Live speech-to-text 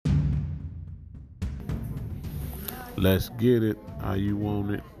Let's get it. How you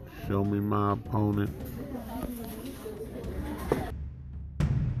want it? Show me my opponent.